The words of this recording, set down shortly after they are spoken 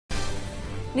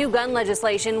New gun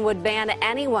legislation would ban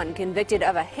anyone convicted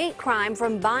of a hate crime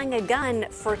from buying a gun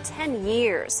for 10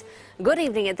 years. Good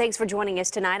evening and thanks for joining us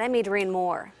tonight. I'm Adrienne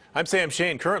Moore. I'm Sam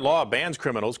Shane. Current law bans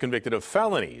criminals convicted of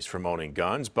felonies from owning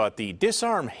guns, but the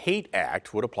Disarm Hate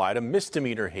Act would apply to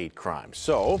misdemeanor hate crimes.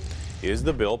 So, is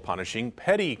the bill punishing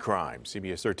petty crimes?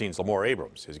 CBS 13's Lamore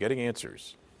Abrams is getting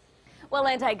answers. Well,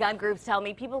 anti-gun groups tell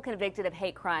me people convicted of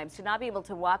hate crimes should not be able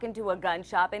to walk into a gun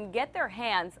shop and get their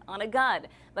hands on a gun.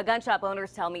 But gun shop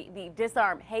owners tell me the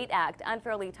Disarm Hate Act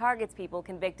unfairly targets people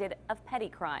convicted of petty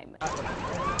crime.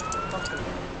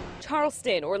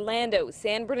 Charleston, Orlando,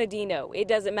 San Bernardino, it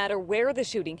doesn't matter where the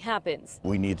shooting happens.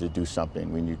 We need to do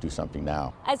something. We need to do something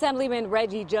now. Assemblyman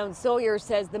Reggie Jones-Sawyer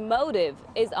says the motive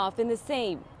is often the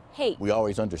same: hate. We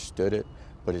always understood it,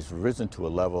 but it's risen to a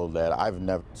level that I've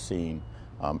never seen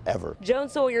ever.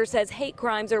 Jones-Sawyer says hate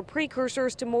crimes are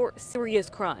precursors to more serious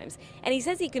crimes, and he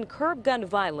says he can curb gun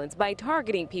violence by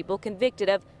targeting people convicted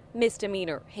of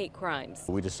misdemeanor hate crimes.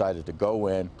 We decided to go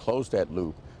in, close that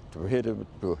loop, to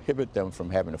prohibit them from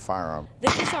having a firearm. The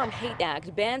Disarm Hate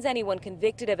Act bans anyone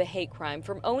convicted of a hate crime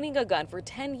from owning a gun for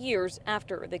 10 years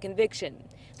after the conviction.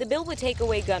 The bill would take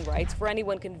away gun rights for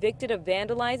anyone convicted of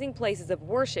vandalizing places of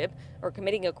worship or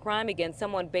committing a crime against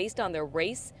someone based on their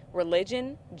race,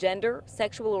 religion, gender,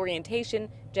 sexual orientation,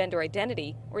 gender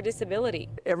identity, or disability.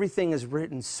 Everything is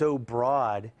written so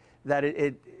broad that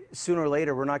sooner or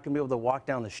later, we're not going to be able to walk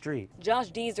down the street. Josh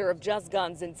Deezer of Just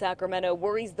Guns in Sacramento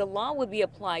worries the law would be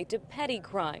applied to petty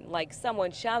crime, like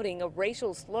someone shouting a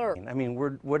racial slur. I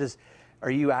mean,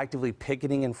 are you actively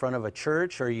picketing in front of a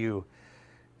church? Are you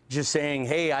just saying,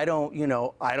 hey, I don't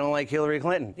like Hillary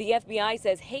Clinton? The FBI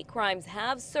says hate crimes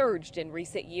have surged in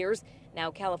recent years.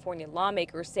 Now California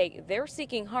lawmakers say they're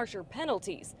seeking harsher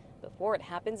penalties before it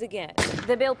happens again.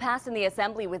 The bill passed in the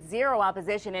Assembly with zero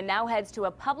opposition and now heads to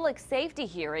a public safety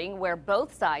hearing where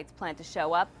both sides plan to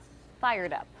show up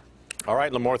fired up. All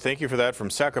right, Lamore, thank you for that from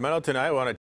Sacramento tonight.